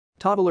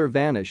Toddler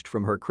vanished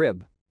from her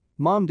crib.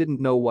 Mom didn't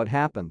know what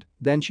happened,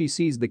 then she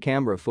sees the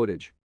camera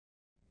footage.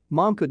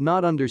 Mom could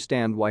not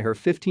understand why her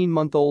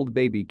 15-month-old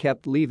baby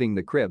kept leaving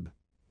the crib.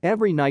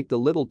 Every night the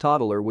little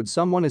toddler would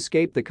someone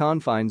escape the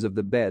confines of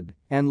the bed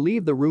and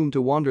leave the room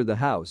to wander the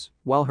house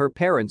while her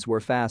parents were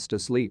fast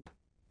asleep.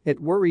 It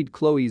worried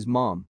Chloe's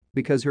mom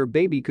because her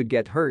baby could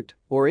get hurt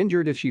or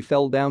injured if she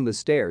fell down the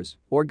stairs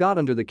or got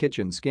under the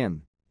kitchen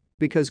skin.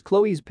 Because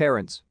Chloe's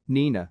parents,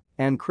 Nina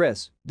and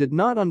Chris, did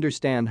not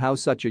understand how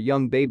such a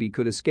young baby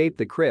could escape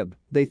the crib,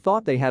 they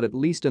thought they had at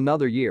least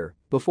another year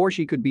before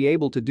she could be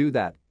able to do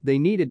that. They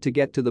needed to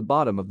get to the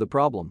bottom of the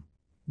problem.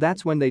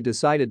 That's when they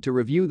decided to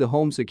review the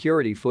home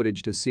security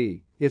footage to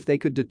see if they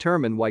could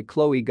determine why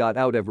Chloe got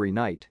out every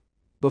night.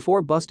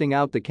 Before busting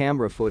out the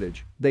camera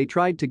footage, they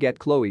tried to get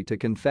Chloe to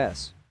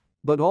confess.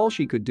 But all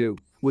she could do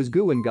was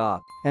goo and gah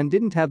and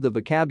didn't have the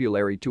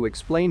vocabulary to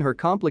explain her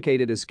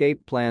complicated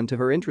escape plan to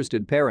her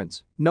interested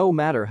parents, no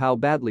matter how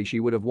badly she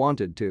would have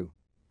wanted to.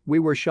 We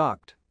were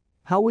shocked.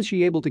 How was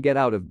she able to get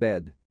out of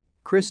bed?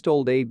 Chris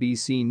told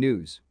ABC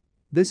News.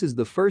 This is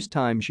the first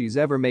time she's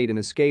ever made an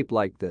escape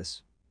like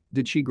this.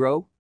 Did she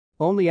grow?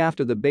 Only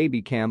after the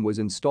baby cam was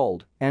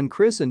installed and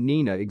Chris and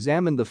Nina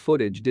examined the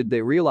footage did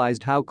they realize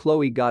how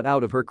Chloe got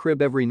out of her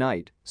crib every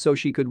night so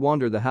she could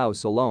wander the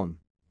house alone.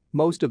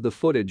 Most of the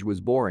footage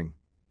was boring.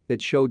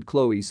 It showed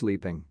Chloe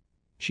sleeping.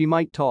 She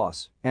might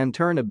toss and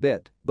turn a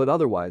bit, but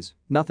otherwise,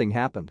 nothing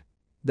happened.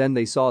 Then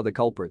they saw the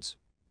culprits.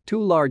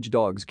 Two large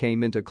dogs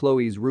came into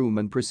Chloe's room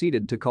and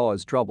proceeded to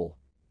cause trouble.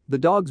 The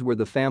dogs were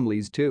the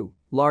family's two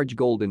large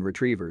golden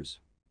retrievers.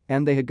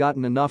 And they had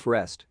gotten enough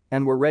rest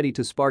and were ready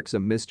to spark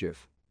some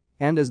mischief.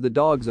 And as the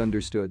dogs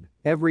understood,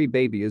 every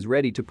baby is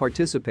ready to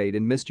participate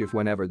in mischief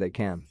whenever they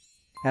can.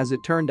 As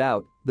it turned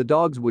out, the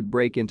dogs would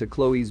break into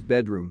Chloe's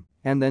bedroom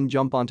and then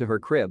jump onto her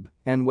crib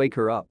and wake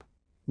her up.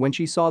 When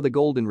she saw the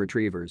golden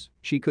retrievers,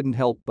 she couldn't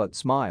help but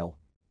smile.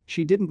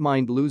 She didn't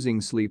mind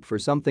losing sleep for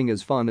something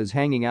as fun as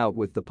hanging out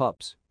with the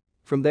pups.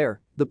 From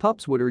there, the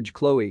pups would urge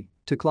Chloe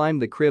to climb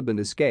the crib and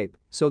escape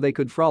so they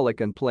could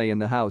frolic and play in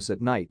the house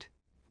at night.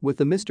 With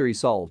the mystery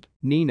solved,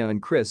 Nina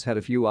and Chris had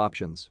a few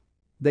options.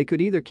 They could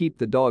either keep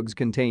the dogs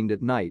contained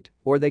at night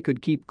or they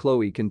could keep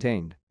Chloe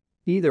contained.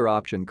 Either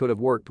option could have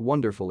worked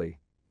wonderfully.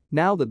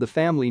 Now that the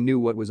family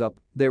knew what was up,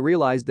 they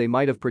realized they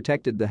might have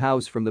protected the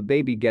house from the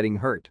baby getting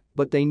hurt,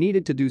 but they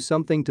needed to do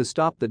something to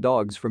stop the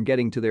dogs from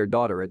getting to their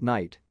daughter at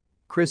night.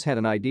 Chris had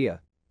an idea.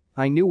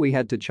 "I knew we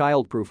had to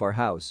childproof our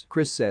house,"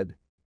 Chris said.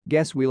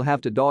 "Guess we'll have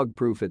to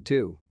dog-proof it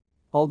too."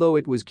 Although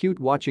it was cute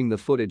watching the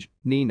footage,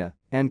 Nina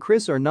and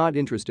Chris are not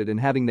interested in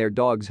having their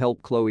dogs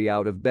help Chloe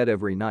out of bed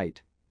every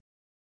night.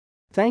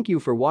 Thank you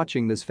for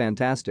watching this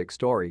fantastic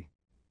story.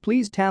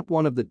 Please tap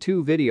one of the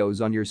two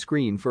videos on your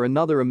screen for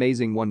another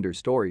amazing wonder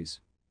stories.